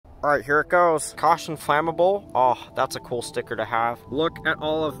Alright, here it goes. Caution flammable. Oh, that's a cool sticker to have. Look at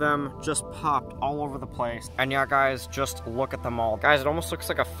all of them just popped all over the place. And yeah, guys, just look at them all. Guys, it almost looks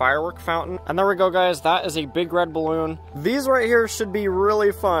like a firework fountain. And there we go, guys. That is a big red balloon. These right here should be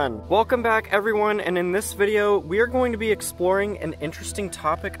really fun. Welcome back, everyone. And in this video, we are going to be exploring an interesting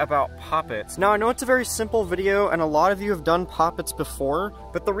topic about poppets. Now, I know it's a very simple video, and a lot of you have done poppets before,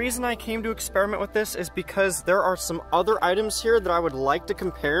 but the reason I came to experiment with this is because there are some other items here that I would like to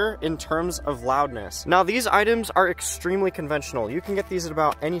compare in terms of loudness. Now, these items are extremely conventional. You can get these at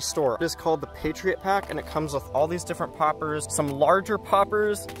about any store. It is called the Patriot pack, and it comes with all these different poppers, some larger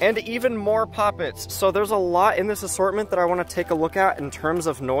poppers, and even more poppets. So there's a lot in this assortment that I want to take a look at in terms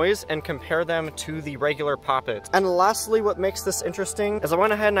of noise and compare them to the regular poppets. And lastly, what makes this interesting is I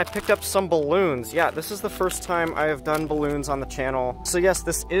went ahead and I picked up some balloons. Yeah, this is the first time I have done balloons on the channel. So yes,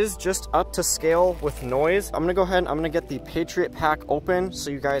 this is just up to scale with noise. I'm gonna go ahead and I'm gonna get the Patriot pack open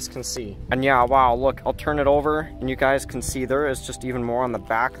so you guys can see. And yeah, wow, look, I'll turn it over and you guys can see there is just even more on the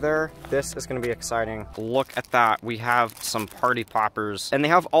back there. This is gonna be exciting. Look at that. We have some party poppers and they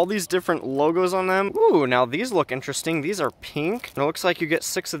have all these different logos on them. Ooh, now these look interesting. These are pink. And it looks like you get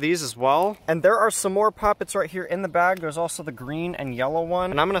 6 of these as well. And there are some more poppets right here in the bag. There's also the green and yellow one.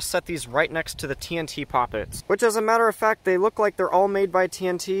 And I'm gonna set these right next to the TNT poppets, which as a matter of fact, they look like they're all made by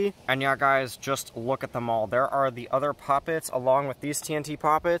TNT. And yeah, guys, just look at them all. There are the other poppets along with these TNT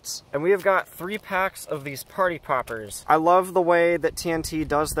poppets. And we have got 3 packs of these party poppers. I love the way that TNT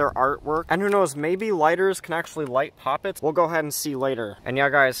does their artwork. And who knows, maybe lighters can actually light poppets. We'll go ahead and see later. And yeah,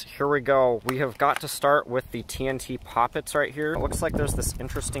 guys, here we go. We have got to start with the TNT poppets right here. It looks like there's this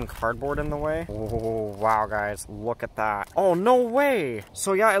interesting cardboard in the way. Oh, wow, guys, look at that. Oh, no way.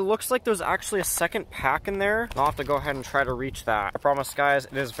 So yeah, it looks like there's actually a second pack in there. I'll have to go ahead and try to reach that. I promise, guys,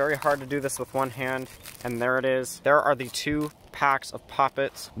 it is very hard to do this with one hand. And there it is. There are the 2 packs of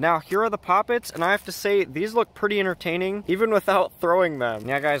poppets. Now, here are the poppets, and I have to say, these look pretty entertaining, even without throwing them.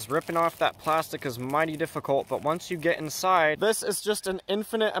 Yeah, guys, ripping off that plastic is mighty difficult, but once you get inside, this is just an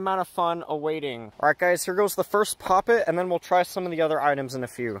infinite amount of fun awaiting. All right, guys, here goes the first poppet, and then we'll try some of the other items in a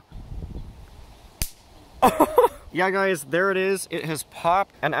few. Yeah, guys, there it is. It has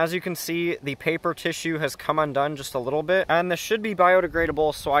popped, and as you can see, the paper tissue has come undone just a little bit, and this should be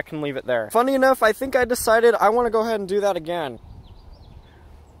biodegradable, so I can leave it there. Funny enough, I think I decided I want to go ahead and do that again.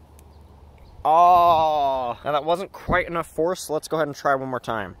 Oh, now that wasn't quite enough force, so let's go ahead and try one more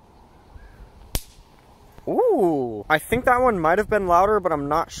time. Ooh, I think that one might have been louder, but I'm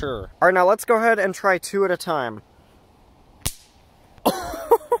not sure. All right, now let's go ahead and try 2 at a time.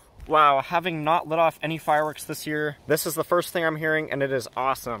 Wow, having not lit off any fireworks this year, this is the first thing I'm hearing, and it is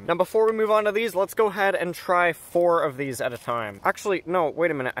awesome. Now, before we move on to these, let's go ahead and try 4 of these at a time. Actually, no,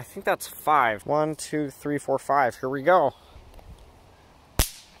 wait a minute. I think that's 5. 1, 2, 3, 4, 5. Here we go.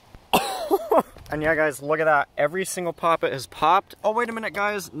 And yeah, guys, look at that. Every single poppet has popped. Oh, wait a minute,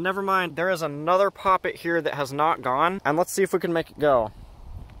 guys. Never mind. There is another poppet here that has not gone. And let's see if we can make it go.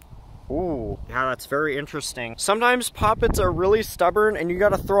 Ooh, yeah, that's very interesting. Sometimes poppets are really stubborn and you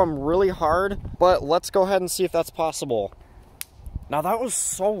gotta throw them really hard, but let's go ahead and see if that's possible. Now that was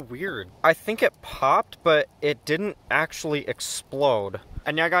so weird. I think it popped, but it didn't actually explode.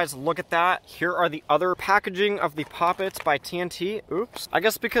 And yeah, guys, look at that. Here are the other packaging of the poppets by TNT. Oops. I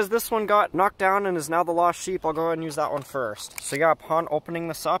guess because this one got knocked down and is now the lost sheep, I'll go ahead and use that one first. So yeah, upon opening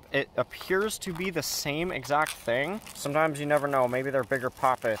this up, it appears to be the same exact thing. Sometimes you never know. Maybe they're bigger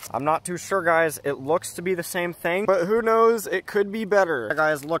poppets. I'm not too sure, guys. It looks to be the same thing, but who knows? It could be better. Yeah,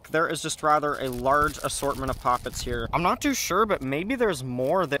 guys, look, there is just rather a large assortment of poppets here. I'm not too sure, but maybe there's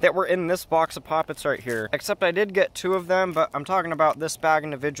more that were in this box of poppets right here. Except I did get 2 of them, but I'm talking about this bag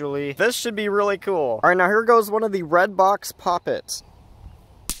individually. This should be really cool. All right, now here goes one of the red box poppets.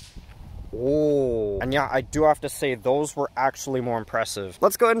 Oh, and yeah, I do have to say those were actually more impressive.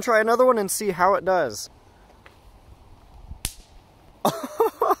 Let's go ahead and try another one and see how it does.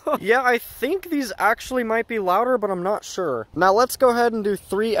 Yeah, I think these actually might be louder, but I'm not sure. Now let's go ahead and do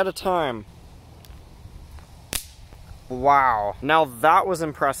 3 at a time. Wow, now that was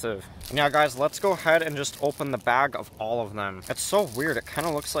impressive. Now guys, let's go ahead and just open the bag of all of them. It's so weird, it kind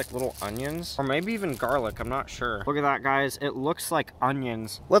of looks like little onions, or maybe even garlic, I'm not sure. Look at that, guys, it looks like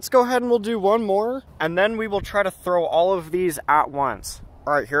onions. Let's go ahead and we'll do one more, and then we will try to throw all of these at once.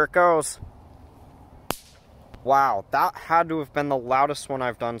 All right, here it goes. Wow, that had to have been the loudest one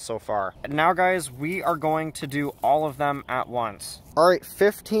I've done so far. And now guys, we are going to do all of them at once. All right,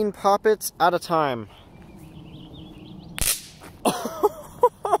 15 poppets at a time.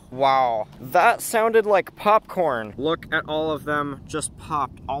 Wow, that sounded like popcorn. Look at all of them just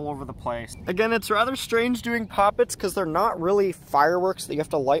popped all over the place. Again, it's rather strange doing poppets because they're not really fireworks that you have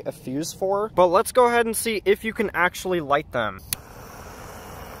to light a fuse for. But let's go ahead and see if you can actually light them.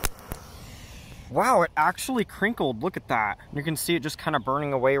 Wow, it actually crinkled. Look at that. You can see it just kind of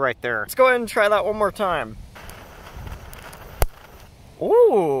burning away right there. Let's go ahead and try that one more time.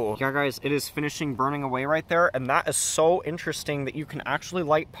 Ooh. Yeah, guys, it is finishing burning away right there, and that is so interesting that you can actually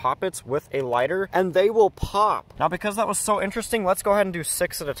light poppets with a lighter, and they will pop. Now, because that was so interesting, let's go ahead and do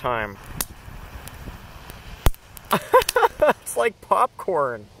 6 at a time. It's like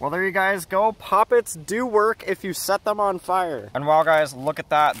popcorn. Well, there you guys go. Poppets do work if you set them on fire. And wow, guys, look at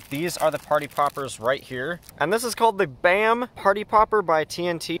that. These are the party poppers right here. And this is called the BAM Party Popper by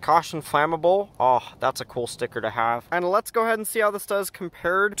TNT. Caution flammable. Oh, that's a cool sticker to have. And let's go ahead and see how this does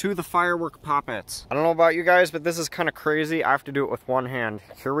compared to the firework poppets. I don't know about you guys, but this is kind of crazy. I have to do it with one hand.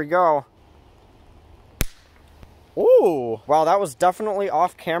 Here we go. Ooh, wow, that was definitely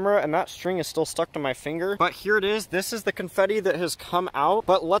off camera, and that string is still stuck to my finger. But here it is. This is the confetti that has come out.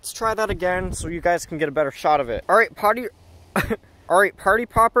 But let's try that again so you guys can get a better shot of it. All right, party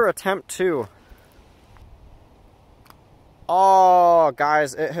popper attempt 2. Oh,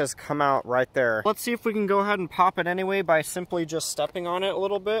 guys, it has come out right there. Let's see if we can go ahead and pop it anyway by simply just stepping on it a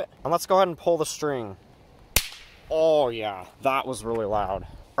little bit. And let's go ahead and pull the string. Oh, yeah, that was really loud.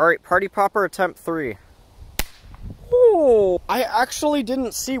 All right, party popper attempt 3. Ooh, I actually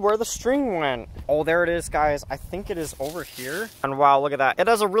didn't see where the string went. Oh, there it is, guys. I think it is over here. And wow, look at that. It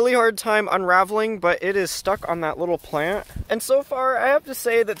has a really hard time unraveling, but it is stuck on that little plant. And so far, I have to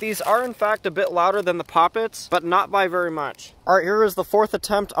say that these are, in fact, a bit louder than the poppets, but not by very much. All right, here is the 4th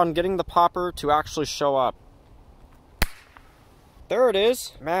attempt on getting the popper to actually show up. There it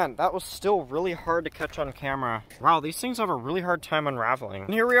is. Man, that was still really hard to catch on camera. Wow, these things have a really hard time unraveling.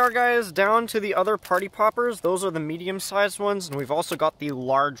 And here we are, guys, down to the other party poppers. Those are the medium-sized ones, and we've also got the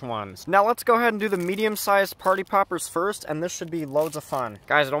large ones. Now let's go ahead and do the medium-sized party poppers first, and this should be loads of fun.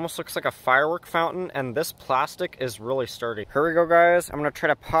 Guys, it almost looks like a firework fountain, and this plastic is really sturdy. Here we go, guys. I'm gonna try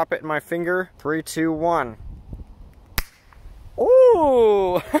to pop it in my finger. 3, 2, 1.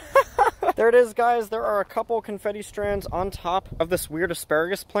 Ooh! There it is, guys. There are a couple confetti strands on top of this weird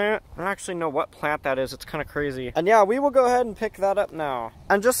asparagus plant. I don't actually know what plant that is. It's kind of crazy. And yeah, we will go ahead and pick that up now.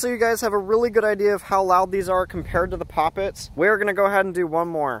 And just so you guys have a really good idea of how loud these are compared to the poppets, we're going to go ahead and do one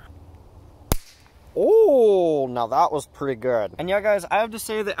more. Oh, now that was pretty good. And yeah, guys, I have to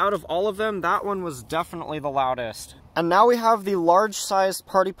say that out of all of them, that one was definitely the loudest. And now we have the large-sized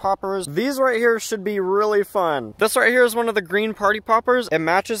party poppers. These right here should be really fun. This right here is one of the green party poppers. It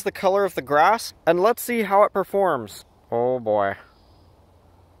matches the color of the grass. And let's see how it performs. Oh, boy.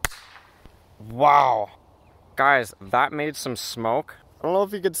 Wow. Guys, that made some smoke. I don't know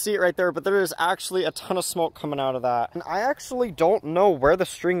if you could see it right there, but there is actually a ton of smoke coming out of that. And I actually don't know where the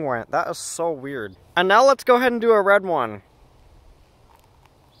string went. That is so weird. And now let's go ahead and do a red one.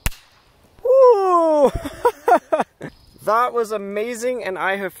 Woo! That was amazing, and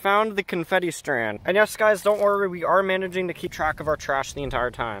I have found the confetti strand. And yes, guys, don't worry, we are managing to keep track of our trash the entire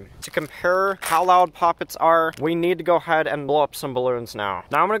time. To compare how loud poppets are, we need to go ahead and blow up some balloons now.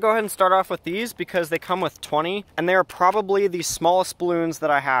 Now I'm gonna go ahead and start off with these because they come with 20, and they are probably the smallest balloons that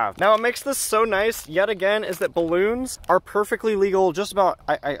I have. Now what makes this so nice, yet again, is that balloons are perfectly legal just about,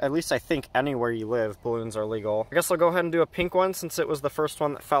 at least I think anywhere you live, balloons are legal. I guess I'll go ahead and do a pink one since it was the first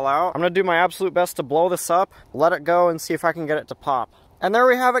one that fell out. I'm gonna do my absolute best to blow this up, let it go, and see if I can get it to pop. And there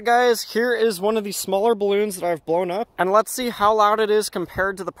we have it, guys. Here is one of the smaller balloons that I've blown up. And let's see how loud it is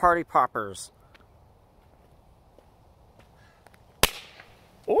compared to the party poppers.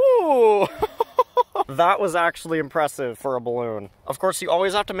 Ooh! That was actually impressive for a balloon. Of course, you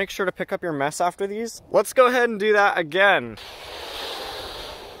always have to make sure to pick up your mess after these. Let's go ahead and do that again.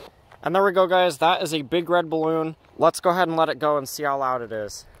 And there we go, guys. That is a big red balloon. Let's go ahead and let it go and see how loud it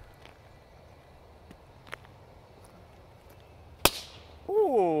is.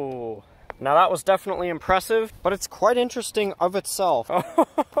 Ooh. Now that was definitely impressive, but it's quite interesting of itself.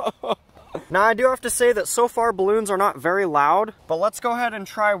 Now I do have to say that so far balloons are not very loud, but let's go ahead and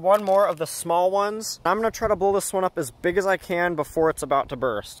try one more of the small ones. I'm gonna try to blow this one up as big as I can before it's about to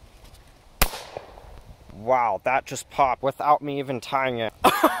burst. Wow, that just popped without me even tying it.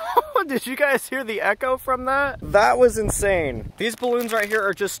 Did you guys hear the echo from that? That was insane. These balloons right here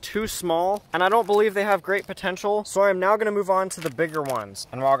are just too small, and I don't believe they have great potential, so I'm now gonna move on to the bigger ones.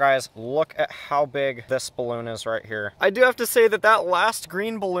 And wow, guys, look at how big this balloon is right here. I do have to say that that last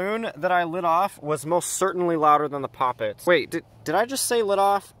green balloon that I lit off was most certainly louder than the poppets. Wait, did I just say lit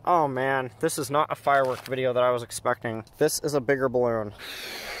off? Oh man, this is not a firework video that I was expecting. This is a bigger balloon.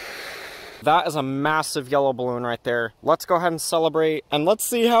 That is a massive yellow balloon right there. Let's go ahead and celebrate, and let's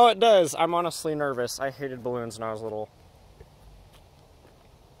see how it does. I'm honestly nervous. I hated balloons when I was little.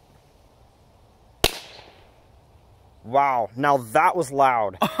 Wow, now that was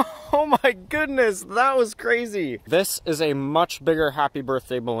loud. Oh my goodness, that was crazy. This is a much bigger happy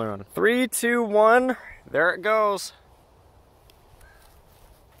birthday balloon. 3, 2, 1, there it goes.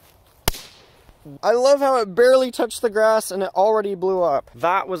 I love how it barely touched the grass and it already blew up.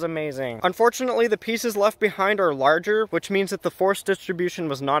 That was amazing. Unfortunately, the pieces left behind are larger, which means that the force distribution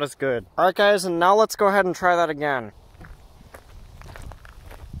was not as good. All right, guys, and now let's go ahead and try that again.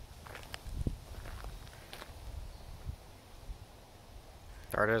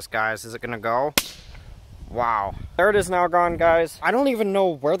 There it is, guys. Is it gonna go? Wow. There it is now gone, guys. I don't even know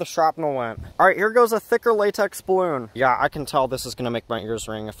where the shrapnel went. All right, here goes a thicker latex balloon. Yeah, I can tell this is gonna make my ears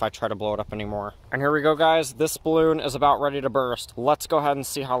ring if I try to blow it up anymore. And here we go, guys. This balloon is about ready to burst. Let's go ahead and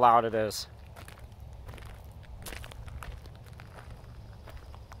see how loud it is.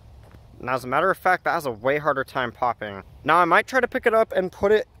 Now, as a matter of fact, that has a way harder time popping. Now, I might try to pick it up and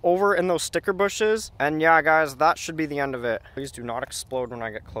put it over in those sticker bushes. And yeah, guys, that should be the end of it. Please do not explode when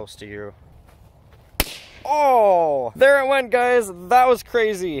I get close to you. Oh, there it went, guys. That was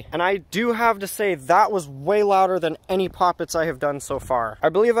crazy. And I do have to say, that was way louder than any poppets I have done so far. I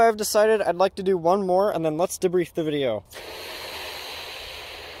believe I have decided I'd like to do one more, and then let's debrief the video.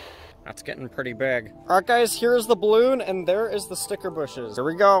 That's getting pretty big. All right, guys, here's the balloon, and there is the sticker bushes. Here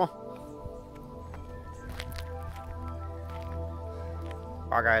we go.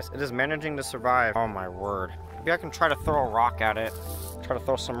 Wow, guys, it is managing to survive. Oh my word. Maybe I can try to throw a rock at it. Try to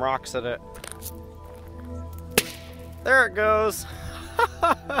throw some rocks at it. There it goes.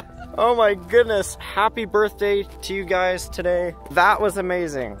 Oh my goodness. Happy birthday to you guys today. That was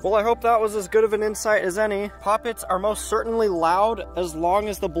amazing. Well, I hope that was as good of an insight as any. Poppets are most certainly loud as long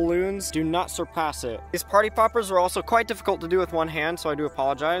as the balloons do not surpass it. These party poppers are also quite difficult to do with one hand, so I do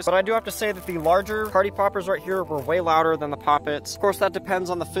apologize. But I do have to say that the larger party poppers right here were way louder than the poppets. Of course, that depends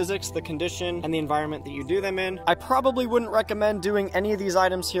on the physics, the condition, and the environment that you do them in. I probably wouldn't recommend doing any of these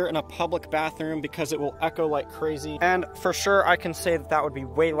items here in a public bathroom because it will echo like crazy. And for sure, I can say that that would be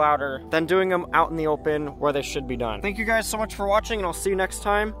way louder than doing them out in the open where they should be done. Thank you guys so much for watching, and I'll see you next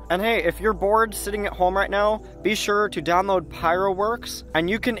time. And hey, if you're bored sitting at home right now, be sure to download Pyroworks, and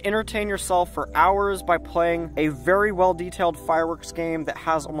you can entertain yourself for hours by playing a very well-detailed fireworks game that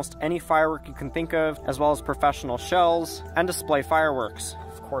has almost any firework you can think of, as well as professional shells and display fireworks.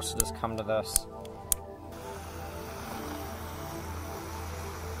 Of course it has come to this.